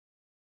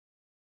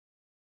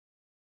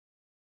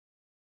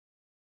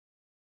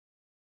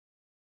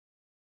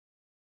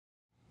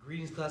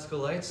Greetings,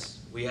 Classicalites.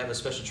 We have a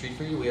special treat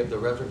for you. We have the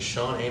Reverend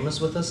Shawn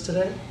Amos with us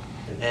today,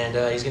 and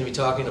he's going to be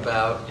talking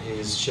about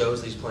his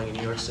shows that he's playing in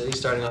New York City,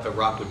 starting off at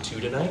Rockwood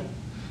 2 tonight.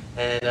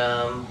 And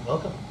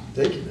welcome.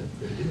 Thank you, man.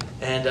 Thank you.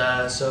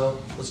 And so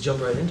let's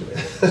jump right into it.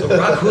 So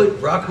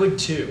Rockwood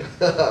 2.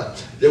 Yeah,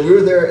 we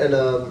were there,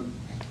 and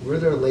we were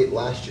there late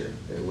last year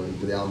when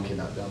the album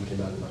came out. The album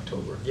came out in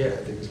October. Yeah. I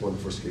think it was one of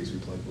the first gigs we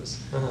played was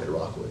at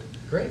Rockwood.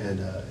 Great. And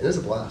it was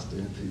a blast.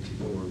 And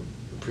people were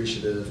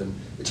appreciative, and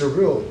it's a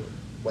real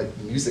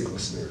music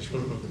listeners. I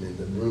mean,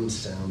 the room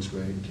sounds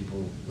great.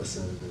 People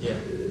listen. And yeah.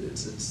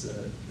 It's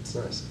nice.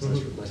 It's a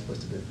nice place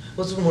to be.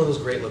 Well, it's one of those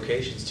great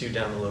locations too,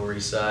 down the Lower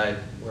East Side,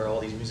 where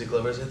all these music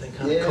lovers, I think,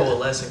 kind of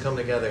coalesce and come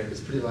together. It's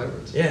pretty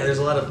vibrant. Yeah, there's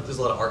a lot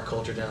of art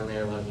culture down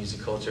there, a lot of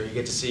music culture. You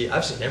get to see.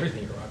 I've seen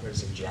everything at Rockwood. I've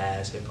seen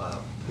jazz, hip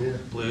hop,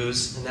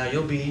 blues, and now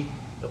you'll be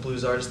a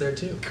blues artist there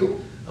too. Cool.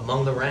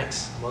 Among the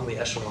ranks, among the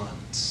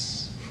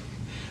echelons.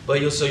 But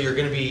you're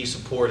going to be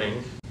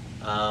supporting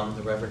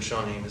the Reverend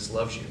Shawn Amos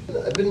Loves You.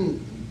 I've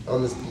been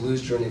on this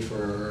blues journey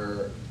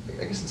for,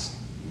 I guess it's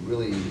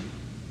really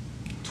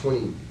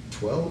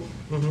 2012,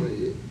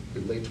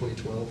 late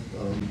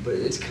 2012. But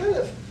it's kind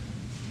of,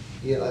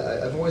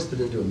 I've always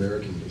been into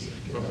American music.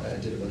 I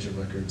did a bunch of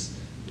records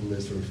in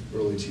the sort of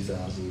early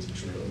 2000s,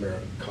 which were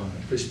Americana,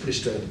 pretty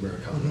straight up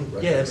Americana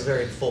records. Yeah, it's a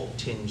very folk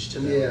tinge to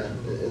them. Yeah,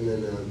 and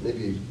then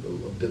maybe a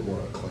bit more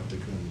eclectic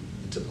than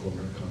the typical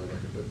Americana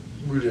record, but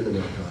rooted in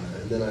Americana.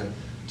 And then I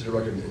did a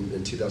record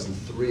in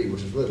 2003,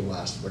 which was really the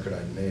last record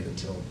I'd made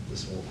until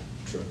this whole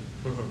trip.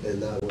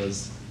 And that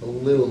was a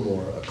little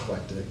more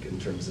eclectic in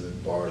terms of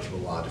it borrowed from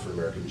a lot of different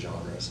American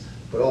genres.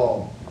 But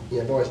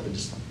I've always been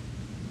just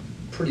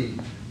pretty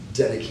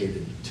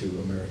dedicated to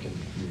American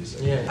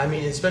music. Yeah, I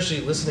mean,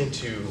 especially listening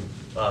to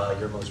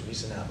your most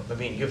recent album. I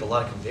mean, you have a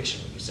lot of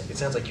conviction when you sing. It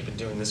sounds like you've been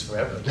doing this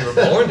forever. You were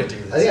born to do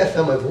this. I think I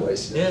found my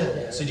voice.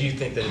 Yeah. So do you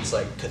think that it's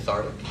like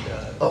cathartic,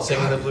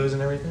 singing the blues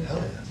and everything? Hell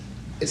yeah.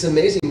 It's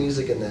amazing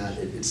music in that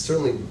it's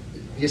certainly,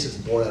 yes, it's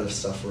born out of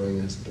suffering,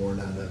 and it's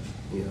born out of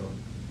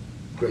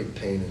great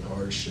pain and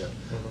hardship,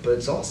 but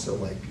it's also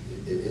like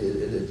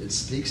it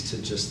speaks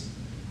to just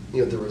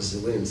the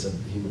resilience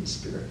of the human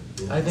spirit.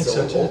 I think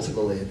so too.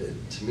 Ultimately,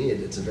 to me,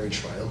 it's a very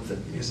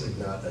triumphant music,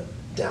 not a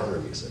downer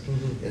music,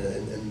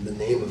 and the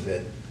name of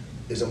it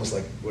is almost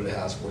like what it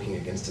has working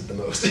against it the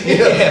most.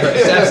 Yeah,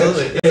 right,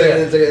 absolutely.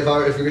 It's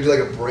like if you're gonna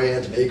do like a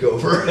brand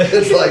makeover,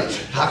 it's like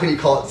how can you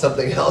call it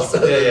something else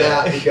other than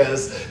that,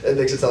 because it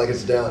makes it sound like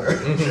it's a downer,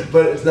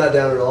 but it's not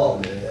down at all.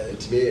 Man.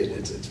 To me,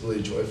 it's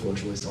really joyful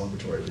and really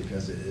celebratory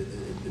because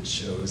it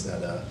shows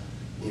that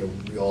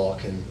we all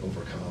can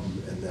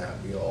overcome and that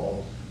we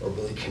all are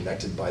really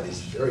connected by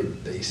these very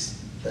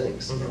base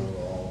things. We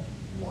all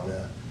want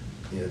to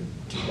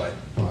do right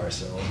by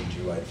ourselves and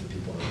do right for the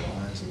people in our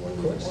lives and want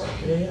to work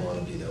and want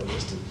to be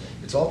noticed. And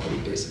it's all pretty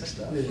basic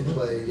stuff. You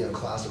play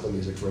classical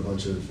music for a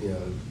bunch of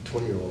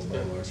 20-year-olds by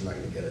and large, they're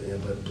not going to get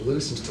it. But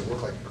blues seems to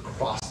work like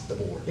across the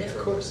board. Yeah, of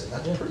course. And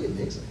that's pretty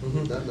amazing.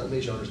 Not many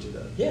genres do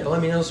that. Yeah, well, I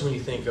mean, also when you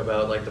think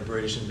about like the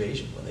British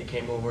invasion, when they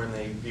came over and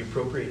they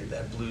appropriated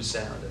that blues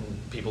sound, and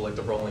people like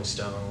the Rolling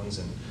Stones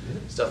and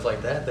stuff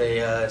like that, they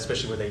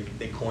especially where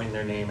they coined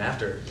their name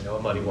after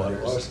Muddy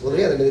Waters. Well,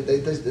 yeah,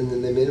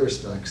 in many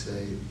respects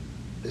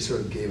they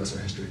sort of gave us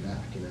our history back,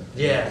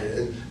 Yeah.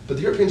 But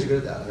the Europeans are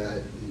good at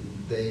that.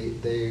 I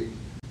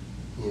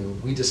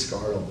mean, we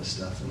discard all this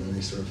stuff, and then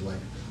they sort of like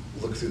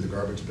look through the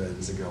garbage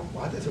bins and go,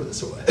 why'd they throw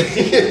this away?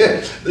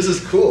 This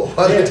is cool.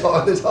 Why did they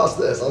toss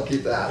this? I'll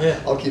keep that.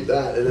 Yeah. I'll keep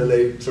that. And then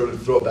they sort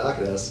of throw it back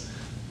at us,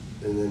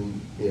 and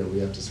then we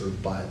have to sort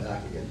of buy it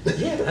back again.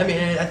 Yeah, I mean,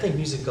 I think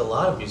a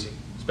lot of music,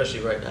 especially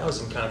right now, is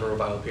in kind of a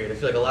revival period. I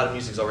feel like a lot of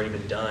music's already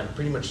been done.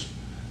 Pretty much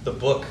the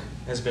book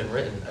has been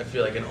written, I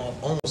feel like, in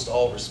almost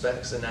all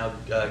respects. And now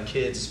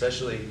kids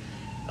especially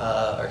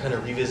are kind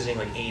of revisiting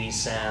like 80s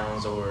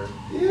sounds, or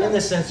in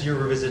the sense you're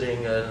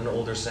revisiting an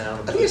older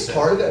sound. I think it's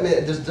part of it. I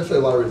mean, there's definitely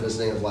a lot of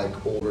revisiting of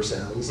like older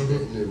sounds,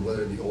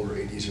 whether it be older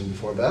 80s or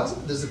before. But also,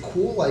 there's a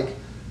cool I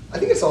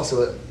think it's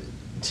also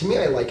to me,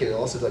 I like it, and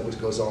also like what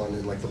goes on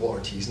in like the whole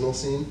artisanal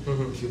scene.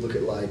 If you look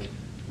at like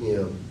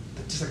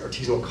just like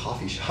artisanal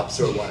coffee shops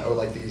or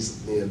like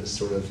these this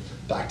sort of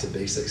back to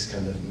basics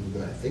kind of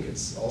movement. I think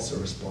it's also a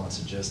response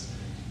to just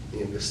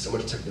there's so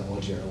much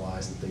technology in our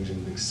lives and things are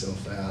moving so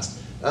fast.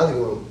 I don't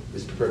think anyone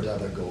is prepared to have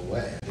that go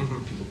away. I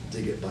think people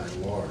dig it by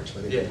and large.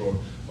 I think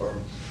people are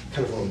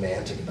kind of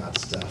romantic about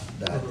stuff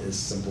that is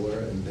simpler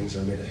and things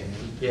that are made at hand.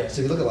 Yeah.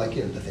 So if you look at like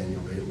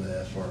Nathaniel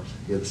Rateliff or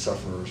the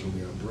Sufferers from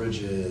Leon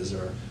Bridges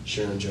or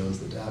Sharon Jones,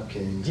 the Dap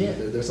Kings.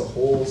 There's a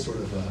whole sort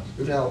of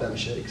even Alabama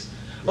Shakes.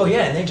 Oh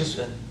yeah, and they just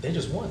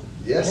won.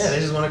 Yes. Yeah, they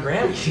just won a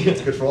Grammy.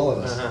 It's good for all of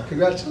us.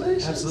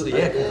 Congratulations. Absolutely.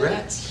 Yeah,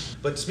 congrats.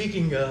 But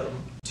speaking to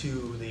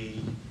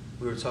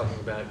we were talking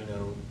about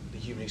the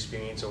human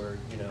experience, or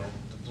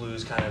the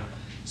blues, kind of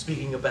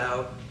speaking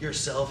about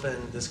yourself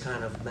and this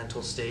kind of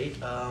mental state.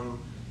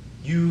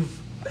 You've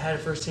had a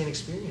first-hand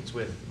experience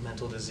with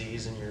mental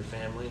disease in your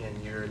family,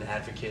 and you're an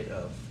advocate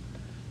of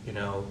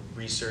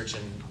research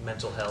and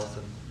mental health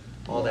and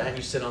all that.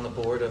 You sit on the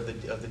board of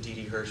the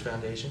D.D. Hirsch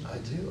Foundation. I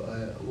do.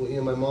 Well, you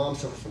know, my mom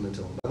suffered from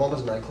mental. My mom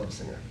was a nightclub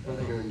singer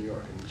here in New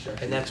York,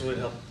 and that's what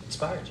helped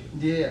inspired you.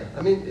 Yeah,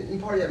 I mean, in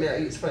part, I mean,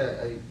 it's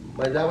funny.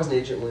 My dad was an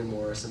agent, William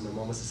Morris, and my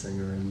mom was a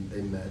singer, and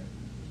they met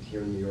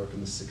here in New York in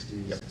the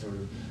 '60s, sort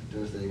of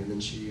doing a thing. And then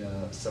she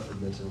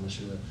suffered mental illness.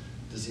 She had a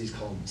disease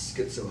called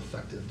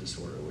schizoaffective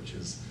disorder, which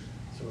is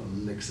sort of a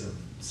mix of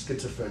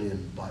schizophrenia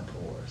and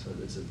bipolar. So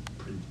it's a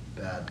pretty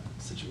bad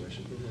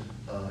situation.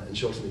 And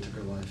she ultimately took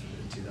her life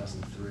in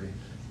 2003.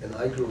 And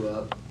I grew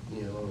up,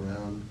 you know,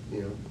 around,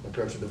 you know, my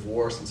parents were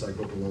divorced, and so I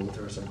grew up alone with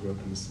her. So I grew up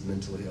in this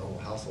mentally ill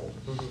household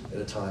at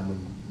a time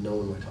when no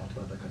one really talked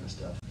about that kind of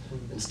stuff.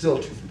 And still,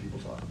 too few people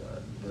talk about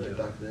it. But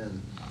back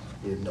then,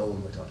 you know, no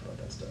one really talked about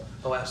that stuff.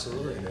 Oh,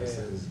 absolutely. And there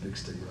was a big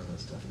stigma around that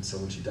stuff. And so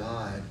when she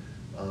died,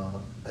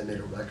 I made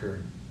a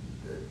record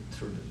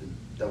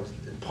that was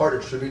in part a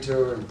tribute to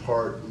her, and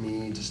part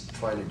me just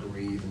trying to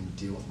grieve and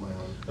deal with my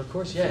own. Of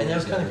course, yeah, and that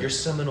was kind of your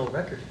seminal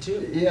record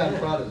too. Yeah, I'm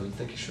proud of it.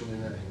 Thank you, Shirley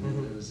May.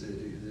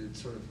 It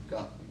sort of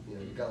got, you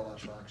know, it got a lot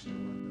of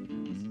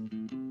traction.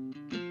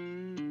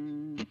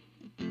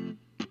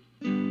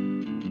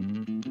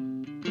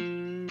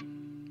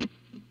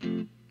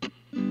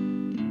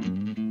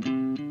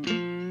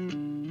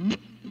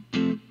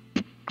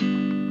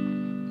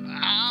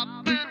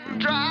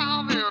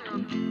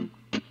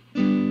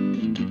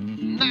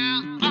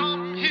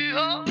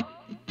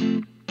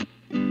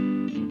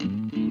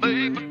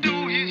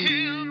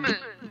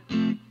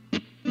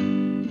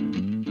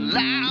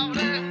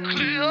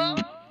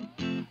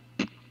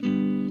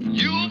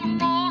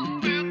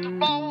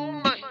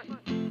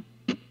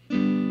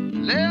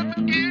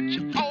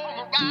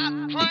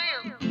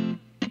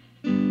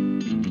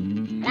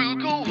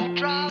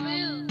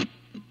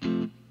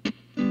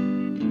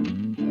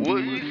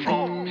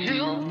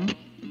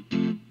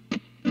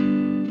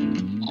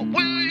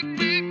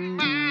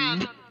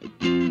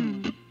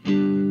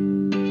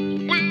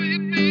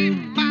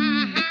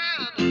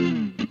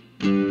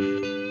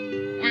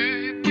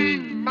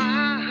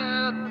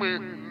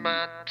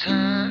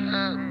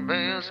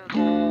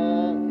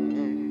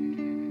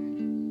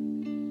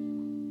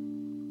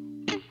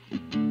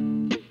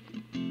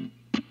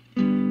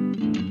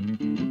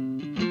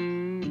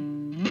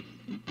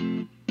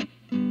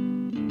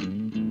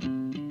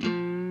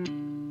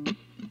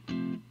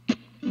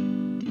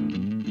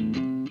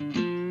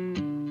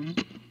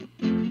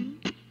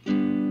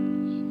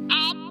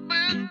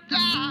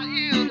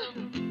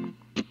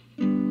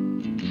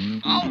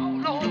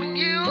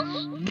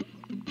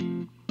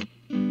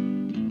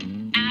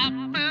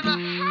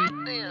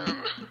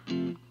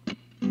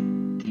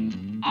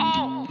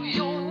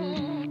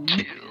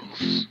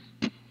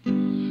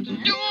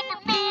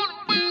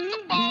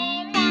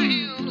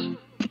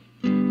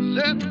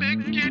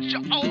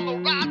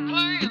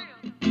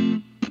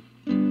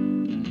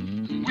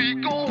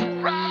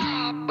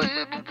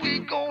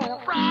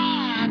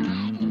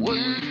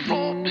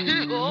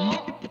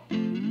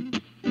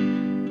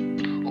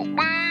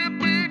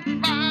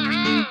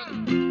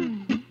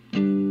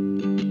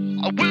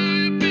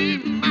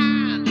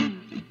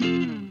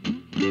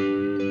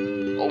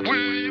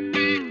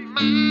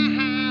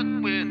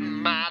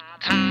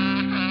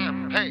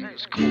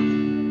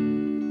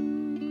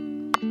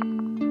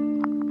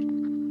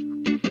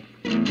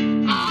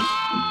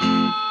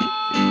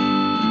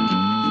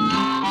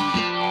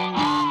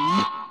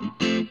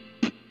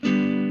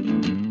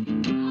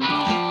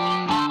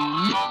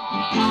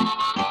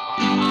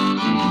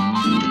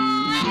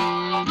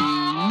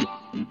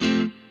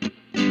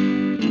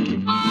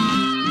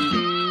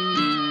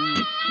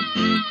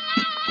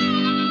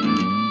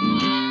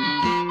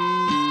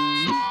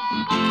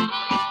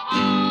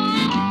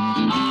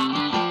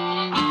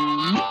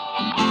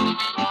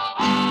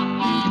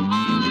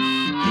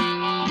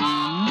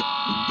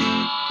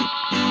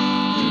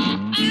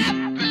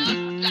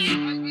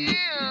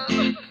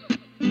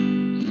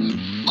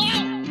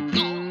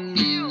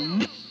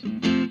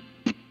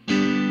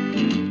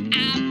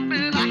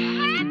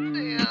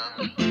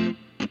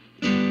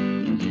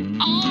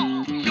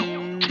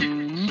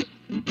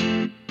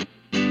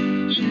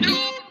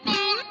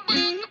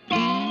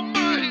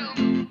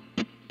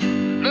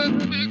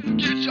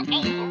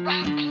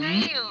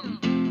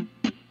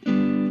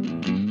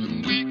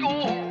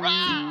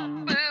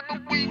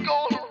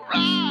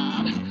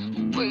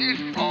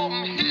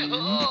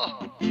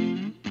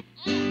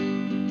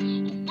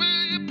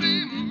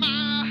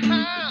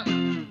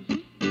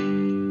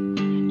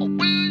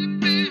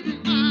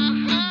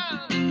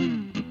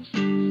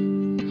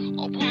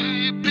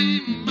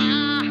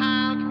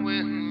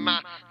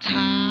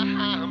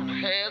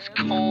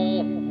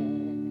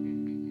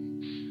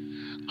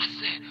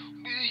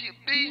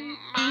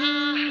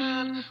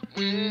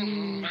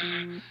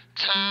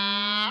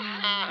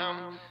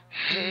 Time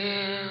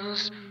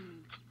has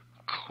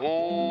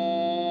come.